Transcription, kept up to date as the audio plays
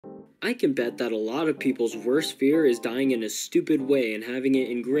I can bet that a lot of people's worst fear is dying in a stupid way and having it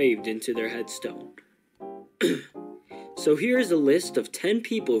engraved into their headstone. So here's a list of 10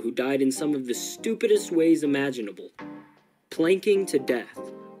 people who died in some of the stupidest ways imaginable. Planking to death.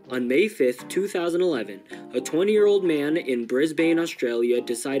 On May 5th, 2011, a 20-year-old man in Brisbane, Australia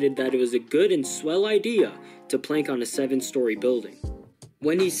decided that it was a good and swell idea to plank on a 7-story building.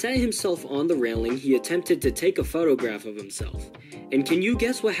 When he set himself on the railing, he attempted to take a photograph of himself. And can you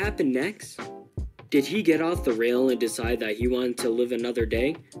guess what happened next? Did he get off the rail and decide that he wanted to live another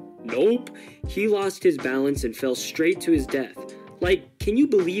day? Nope. He lost his balance and fell straight to his death. Like, can you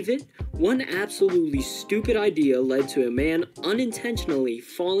believe it? One absolutely stupid idea led to a man unintentionally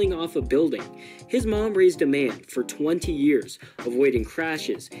falling off a building. His mom raised a man for 20 years, avoiding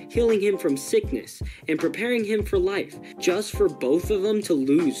crashes, healing him from sickness, and preparing him for life, just for both of them to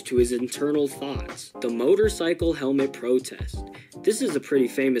lose to his internal thoughts. The motorcycle helmet protest. This is a pretty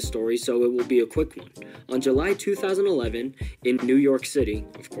famous story, so it will be a quick one. On July 2011, in New York City,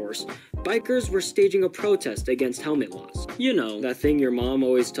 of course, bikers were staging a protest against helmet laws. You know, that thing your mom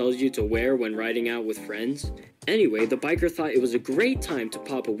always tells you to wear when riding out with friends. Anyway, the biker thought it was a great time to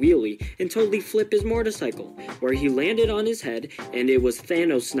pop a wheelie and totally flip his motorcycle, where he landed on his head and it was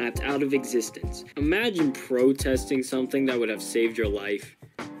Thanos snapped out of existence. Imagine protesting something that would have saved your life.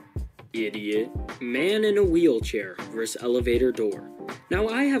 Idiot. Man in a wheelchair versus elevator door. Now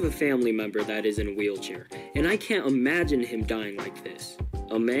I have a family member that is in a wheelchair, and I can't imagine him dying like this.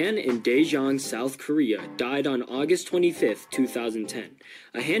 A man in Daejeon, South Korea died on August 25th, 2010.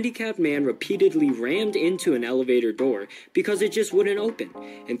 A handicapped man repeatedly rammed into an elevator door because it just wouldn't open,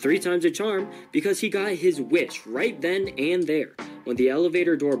 and 3 times a charm because he got his wish right then and there when the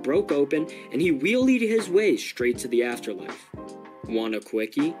elevator door broke open and he wheelied his way straight to the afterlife. Want a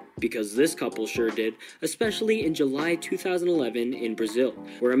quickie? Because this couple sure did, especially in July 2011 in Brazil,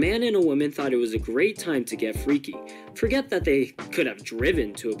 where a man and a woman thought it was a great time to get freaky. Forget that they could have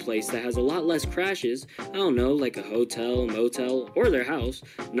driven to a place that has a lot less crashes, I don't know, like a hotel, motel, or their house.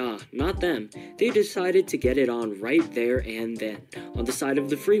 Nah, not them. They decided to get it on right there and then, on the side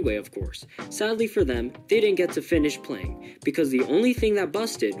of the freeway, of course. Sadly for them, they didn't get to finish playing, because the only thing that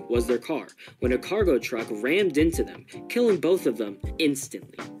busted was their car, when a cargo truck rammed into them, killing both of them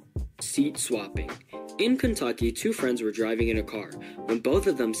instantly. Seat swapping. In Kentucky, 2 friends were driving in a car when both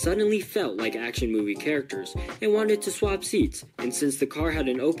of them suddenly felt like action movie characters and wanted to swap seats, and since the car had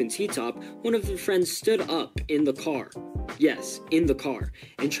an open T-top, one of the friends stood up in the car. Yes, in the car,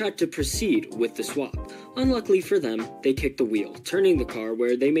 and tried to proceed with the swap. Unluckily for them, they kicked the wheel, turning the car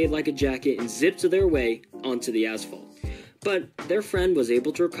where they made like a jacket and zipped their way onto the asphalt. But their friend was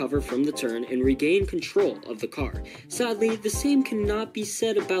able to recover from the turn and regain control of the car. Sadly, the same cannot be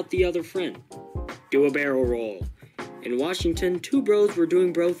said about the other friend. Do a barrel roll. In Washington, 2 bros were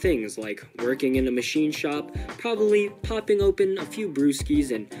doing bro things like working in a machine shop, probably popping open a few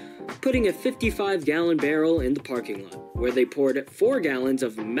brewskis and putting a 55-gallon barrel in the parking lot, where they poured 4 gallons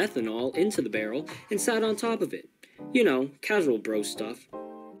of methanol into the barrel and sat on top of it. You know, casual bro stuff.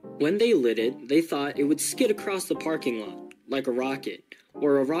 When they lit it, they thought it would skid across the parking lot, like a rocket,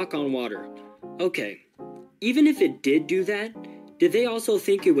 or a rock on water. Okay, even if it did do that, did they also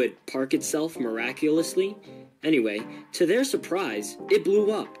think it would park itself miraculously? Anyway, to their surprise, it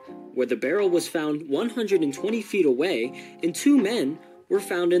blew up, where the barrel was found 120 feet away, and 2 men were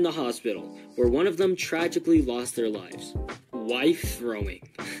found in the hospital, where one of them tragically lost their lives. Wife throwing.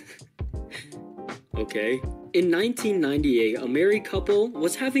 Okay. In 1998, a married couple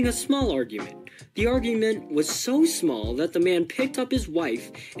was having a small argument. The argument was so small that the man picked up his wife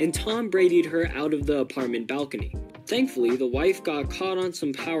and Tom Brady'd her out of the apartment balcony. Thankfully, the wife got caught on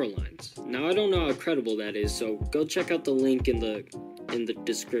some power lines. Now, I don't know how credible that is, so go check out the link in the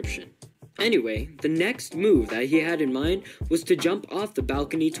description. Anyway, the next move that he had in mind was to jump off the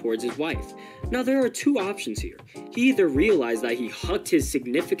balcony towards his wife. Now, there are 2 options here. He either realized that he hucked his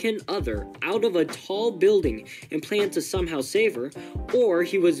significant other out of a tall building and planned to somehow save her, or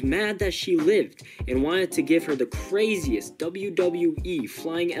he was mad that she lived and wanted to give her the craziest WWE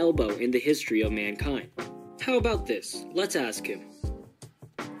flying elbow in the history of mankind. How about this? Let's ask him.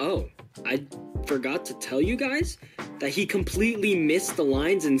 Oh, I forgot to tell you guys that he completely missed the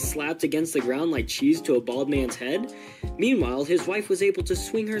lines and slapped against the ground like cheese to a bald man's head. Meanwhile, his wife was able to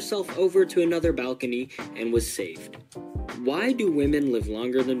swing herself over to another balcony and was saved. Why do women live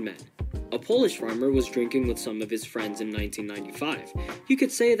longer than men? A Polish farmer was drinking with some of his friends in 1995. You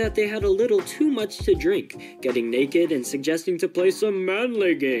could say that they had a little too much to drink, getting naked and suggesting to play some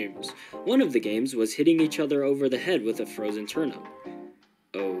manly games. One of the games was hitting each other over the head with a frozen turnip.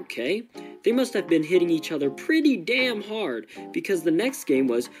 Okay, They must have been hitting each other pretty damn hard, because the next game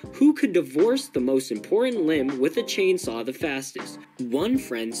was who could divorce the most important limb with a chainsaw the fastest. One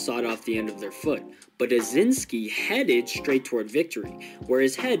friend sawed off the end of their foot, but Azinski headed straight toward victory, where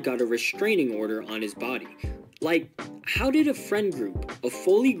his head got a restraining order on his body. Like, how did a friend group of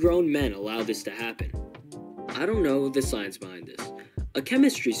fully grown men allow this to happen? I don't know the science behind this. A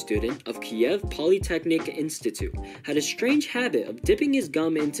chemistry student of Kiev Polytechnic Institute had a strange habit of dipping his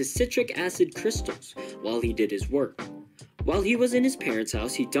gum into citric acid crystals while he did his work. While he was in his parents'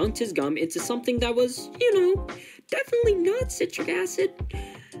 house, he dunked his gum into something that was, definitely not citric acid,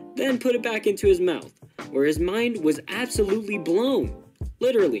 then put it back into his mouth, where his mind was absolutely blown.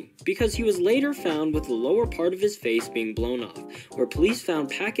 Literally, because he was later found with the lower part of his face being blown off, where police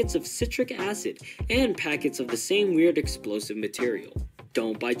found packets of citric acid and packets of the same weird explosive material.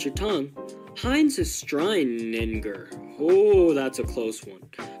 Don't bite your tongue. Heinz Streininger, oh, that's a close one,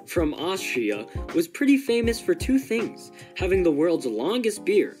 from Austria, was pretty famous for two things: having the world's longest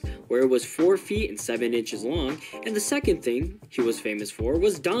beard, where it was 4 feet and 7 inches long, and the second thing he was famous for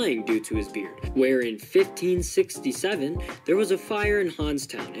was dying due to his beard, where in 1567 there was a fire in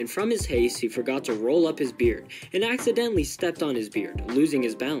Hanstown, and from his haste he forgot to roll up his beard and accidentally stepped on his beard, losing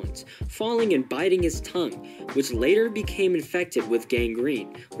his balance, falling and biting his tongue, which later became infected with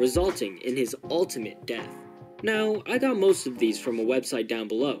gangrene, resulting in his ultimate death. Now, I got most of these from a website down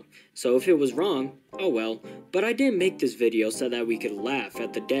below, so if it was wrong, oh well, but I didn't make this video so that we could laugh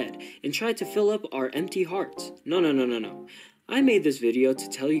at the dead and try to fill up our empty hearts. No. I made this video to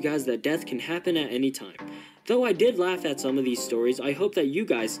tell you guys that death can happen at any time. Though I did laugh at some of these stories, I hope that you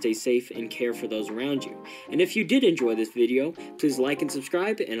guys stay safe and care for those around you. And if you did enjoy this video, please like and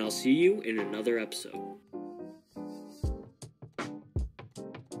subscribe, and I'll see you in another episode.